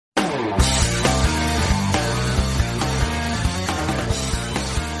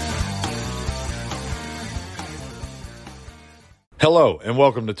Hello, and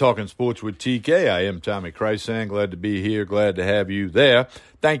welcome to Talking Sports with TK. I am Tommy Krysan. Glad to be here. Glad to have you there.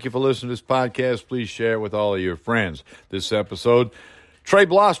 Thank you for listening to this podcast. Please share it with all of your friends. This episode, Trey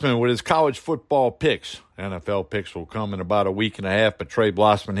Blossman with his college football picks. NFL picks will come in about a week and a half, but Trey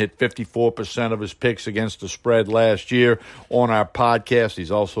Blossman hit 54% of his picks against the spread last year on our podcast.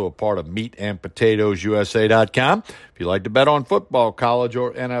 He's also a part of meatandpotatoesusa.com. If you like to bet on football, college,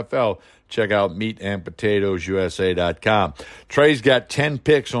 or NFL, check out meatandpotatoesusa.com. Trey's got 10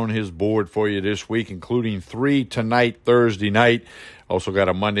 picks on his board for you this week, including 3 tonight, Thursday night. Also got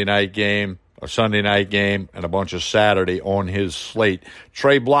a Monday night game, a Sunday night game, and a bunch of Saturday on his slate.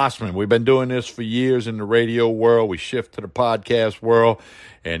 Trey Blossman, we've been doing this for years in the radio world. We shift to the podcast world,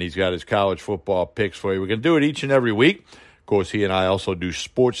 and he's got his college football picks for you. We're going to do it each and every week. Of course, he and I also do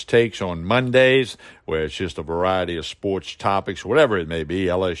sports takes on Mondays, where it's just a variety of sports topics, whatever it may be,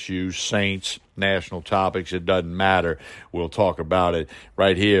 LSU, Saints, national topics, it doesn't matter. We'll talk about it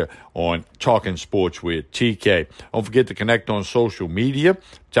right here on Talking Sports with TK. Don't forget to connect on social media.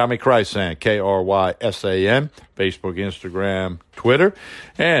 Tommy Krysan, Krysan, Facebook, Instagram, Twitter.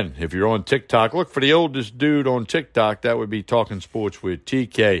 And if you're on TikTok, look for the oldest dude on TikTok. That would be Talking Sports with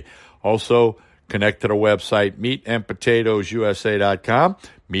TK. Also, connect to the website, meatandpotatoesusa.com.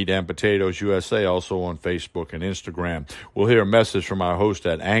 Meat and Potatoes USA, also on Facebook and Instagram. We'll hear a message from our host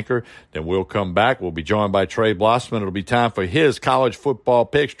at Anchor. Then we'll come back. We'll be joined by Trey Blossman. It'll be time for his college football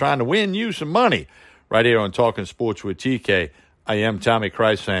picks, trying to win you some money right here on Talking Sports with TK. I am Tommy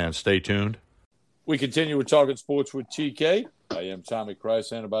Krysan. Stay tuned. We continue with Talking Sports with TK. I am Tommy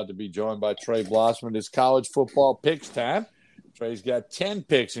Krysan, about to be joined by Trey Blossman. It's college football picks time. Trey's got 10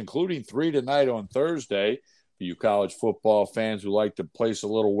 picks, including 3 tonight on Thursday. For you college football fans who like to place a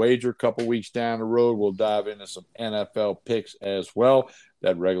little wager a couple weeks down the road, we'll dive into some NFL picks as well.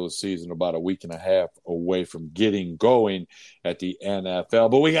 That regular season about a week and a half away from getting going at the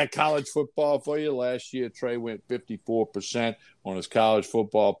NFL. But we got college football for you. Last year, Trey went 54% on his college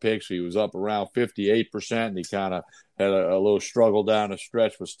football picks. He was up around 58%, and he kind of had a little struggle down the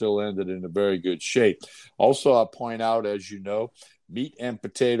stretch, but still ended in a very good shape. Also, I'll point out, as you know,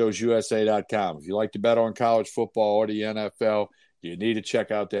 meatandpotatoesusa.com. If you like to bet on college football or the NFL, you need to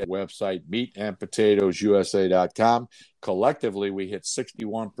check out that website, meatandpotatoesusa.com. Collectively, we hit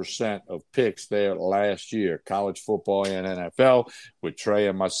 61% of picks there last year, college football and NFL, with Trey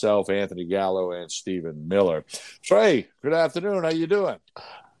and myself, Anthony Gallo, and Stephen Miller. Trey, good afternoon. How you doing?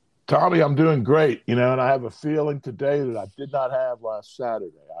 Tommy, I'm doing great, and I have a feeling today that I did not have last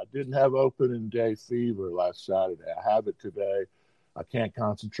Saturday. I didn't have opening day fever last Saturday. I have it today. I can't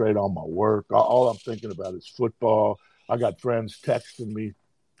concentrate on my work. All I'm thinking about is football. I got friends texting me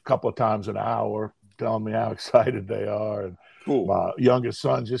a couple of times an hour, telling me how excited they are. And cool. My youngest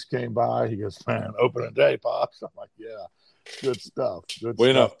son just came by. He goes, "Man, opening day, Pops." I'm like, "Yeah, good stuff. Good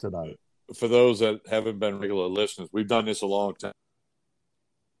stuff tonight." For those that haven't been regular listeners, we've done this a long time.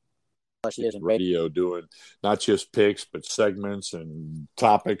 Years in radio, doing not just picks but segments and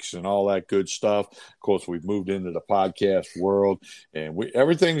topics and all that good stuff. Of course, we've moved into the podcast world, and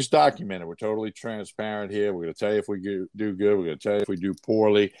everything's documented. We're totally transparent here. We're going to tell you if we do good. We're going to tell you if we do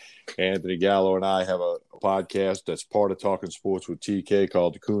poorly. Anthony Gallo and I have a podcast that's part of Talking Sports with TK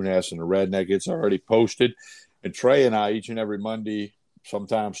called The Coon-Ass and the Redneck. It's already posted, and Trey and I, each and every Monday,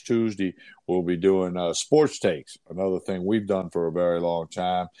 sometimes Tuesday, we'll be doing sports takes, another thing we've done for a very long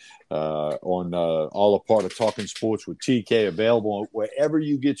time, on all a part of Talking Sports with TK, available wherever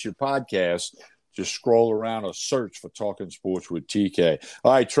you get your podcasts. Just scroll around or search for Talking Sports with TK.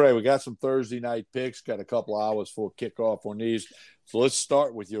 All right, Trey, we got some Thursday night picks, got a couple hours for kickoff on these. So let's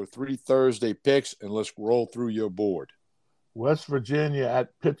start with your 3 Thursday picks, and let's roll through your board. West Virginia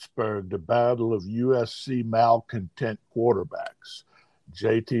at Pittsburgh, the battle of USC malcontent quarterbacks.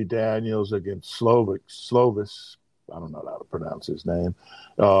 JT Daniels against Slovis. I don't know how to pronounce his name.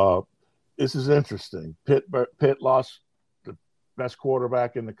 This is interesting. Pitt lost the best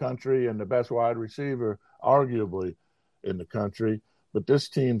quarterback in the country and the best wide receiver, arguably, in the country. But this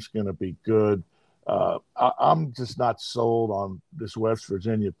team's going to be good. I'm just not sold on this West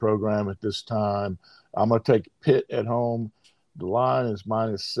Virginia program at this time. I'm going to take Pitt at home. The line is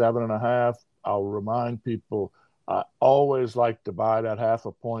 -7.5. I'll remind people, I always like to buy that half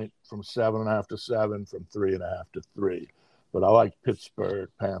a point from 7.5 to 7, from 3.5 to 3. But I like Pittsburgh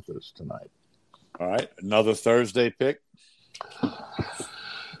Panthers tonight. All right, another Thursday pick.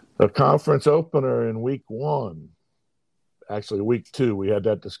 The conference opener in week 1. Actually, week 2. We had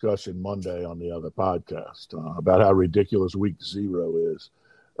that discussion Monday on the other podcast about how ridiculous week 0 is.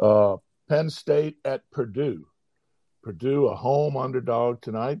 Penn State at Purdue. Purdue, a home underdog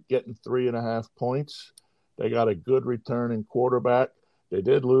tonight, getting 3.5 points. They got a good returning quarterback. They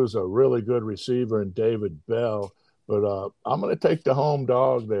did lose a really good receiver in David Bell. But I'm going to take the home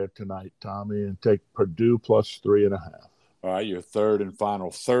dog there tonight, Tommy, and take Purdue plus 3.5. All right, your third and final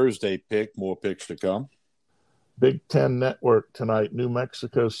Thursday pick. More picks to come. Big Ten Network tonight, New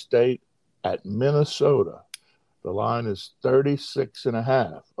Mexico State at Minnesota. The line is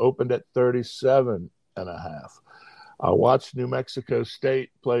 36.5, opened at 37.5. I watched New Mexico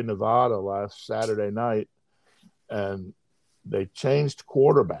State play Nevada last Saturday night, and they changed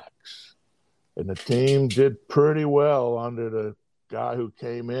quarterbacks. And the team did pretty well under the guy who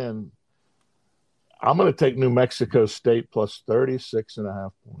came in. I'm going to take New Mexico State plus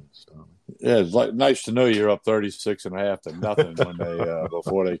 36.5 points, Tommy. Yeah, it's nice to know you're up 36.5 to nothing when they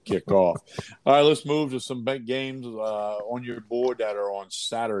before they kick off. All right, let's move to some big games on your board that are on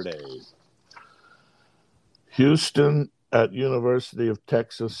Saturday. Houston at University of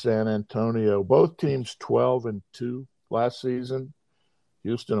Texas San Antonio. Both teams 12-2 last season.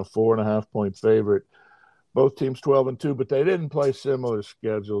 Houston a 4.5-point favorite. Both teams 12-2, but they didn't play similar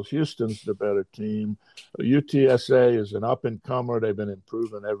schedules. Houston's the better team. UTSA is an up-and-comer. They've been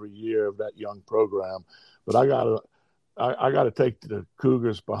improving every year of that young program. But I gotta take the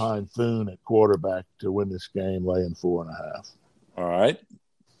Cougars behind Thune at quarterback to win this game, laying 4.5. All right.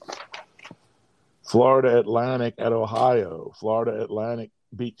 Florida Atlantic at Ohio. Florida Atlantic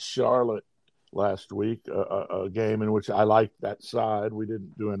beat Charlotte last week, a game in which I liked that side. We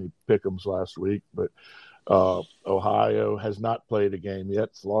didn't do any pick'ems last week, but Ohio has not played a game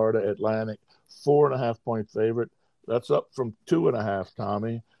yet. Florida Atlantic, 4.5-point favorite. That's up from 2.5,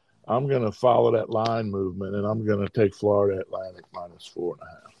 Tommy. I'm going to follow that line movement, and I'm going to take Florida Atlantic minus 4.5.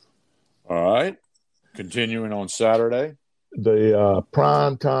 All right. Continuing on Saturday. The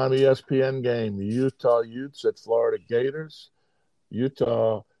prime time ESPN game, the Utah Utes at Florida Gators.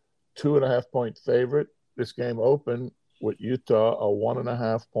 Utah, 2.5-point favorite. This game opened with Utah a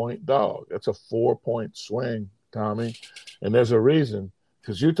 1.5-point dog. That's a 4-point swing, Tommy. And there's a reason,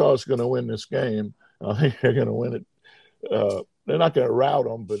 because Utah is going to win this game. I think they're going to win it. They're not going to rout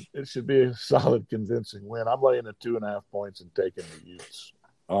them, but it should be a solid, convincing win. I'm laying at 2.5 points and taking the Utes.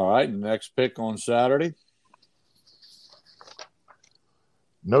 All right, next pick on Saturday.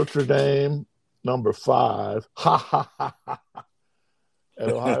 Notre Dame, number 5. At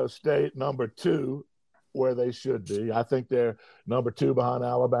Ohio State, number 2, where they should be. I think they're number 2 behind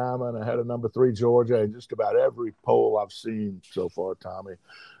Alabama and ahead of number 3 Georgia in just about every poll I've seen so far, Tommy.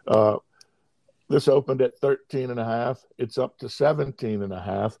 This opened at 13.5. It's up to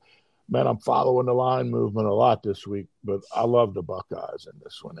 17.5. Man, I'm following the line movement a lot this week, but I love the Buckeyes in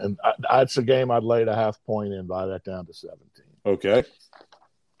this one. And it's a game I'd lay a 0.5 point in, buy that down to 17. Okay.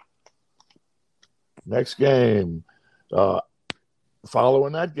 Next game.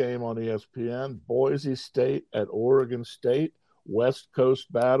 Following that game on ESPN, Boise State at Oregon State, West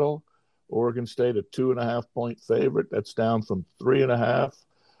Coast battle. Oregon State a 2.5-point favorite. That's down from 3.5.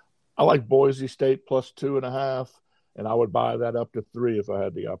 I like Boise State plus 2.5, and I would buy that up to 3 if I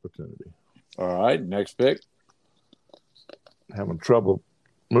had the opportunity. All right, next pick. Having trouble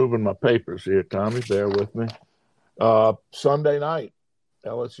moving my papers here, Tommy. Bear with me. Sunday night,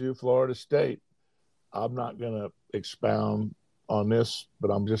 LSU, Florida State. I'm not going to expound on this, but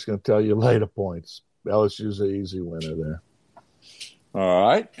I'm just going to tell you later points. LSU's an easy winner there. All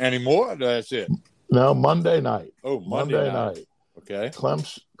right. Any more? That's it. No, Monday night. Oh, Monday night. Okay.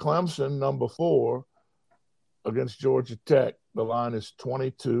 Clemson, number 4, against Georgia Tech. The line is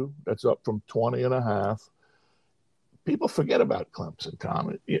 22. That's up from 20.5. People forget about Clemson,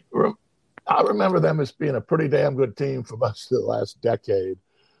 Tom. I remember them as being a pretty damn good team for most of the last decade.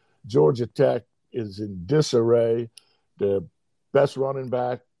 Georgia Tech is in disarray. The best running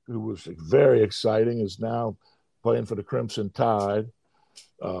back, who was very exciting, is now playing for the Crimson Tide.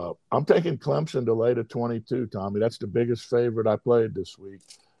 I'm taking Clemson to lay to 22, Tommy. That's the biggest favorite I played this week.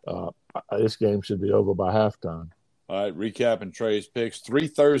 This game should be over by halftime. All right, recapping Trey's picks. 3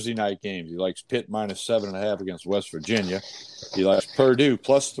 Thursday night games. He likes Pitt minus 7.5 against West Virginia. He likes Purdue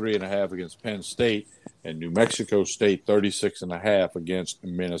plus 3.5 against Penn State, and New Mexico State 36.5 against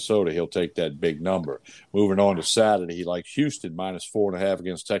Minnesota. He'll take that big number. Moving on to Saturday, he likes Houston minus 4.5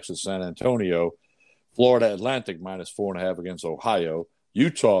 against Texas San Antonio. Florida Atlantic minus 4.5 against Ohio.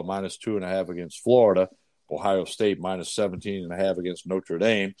 Utah minus 2.5 against Florida. Ohio State minus 17.5 against Notre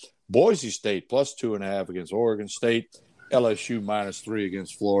Dame. Boise State plus 2.5 against Oregon State. LSU minus 3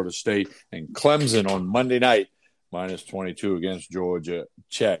 against Florida State. And Clemson on Monday night minus 22 against Georgia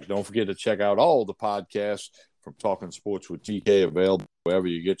Tech. Don't forget to check out all the podcasts from Talking Sports with TK, available wherever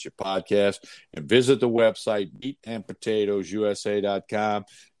you get your podcast. And visit the website, meatandpotatoesusa.com.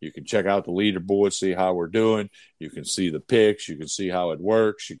 You can check out the leaderboard, see how we're doing. You can see the picks. You can see how it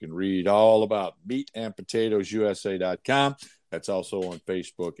works. You can read all about meatandpotatoesusa.com. That's also on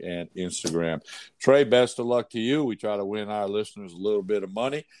Facebook and Instagram. Trey, best of luck to you. We try to win our listeners a little bit of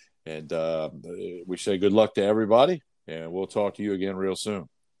money. And we say good luck to everybody. And we'll talk to you again real soon.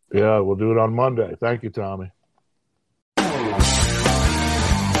 Yeah, we'll do it on Monday. Thank you, Tommy.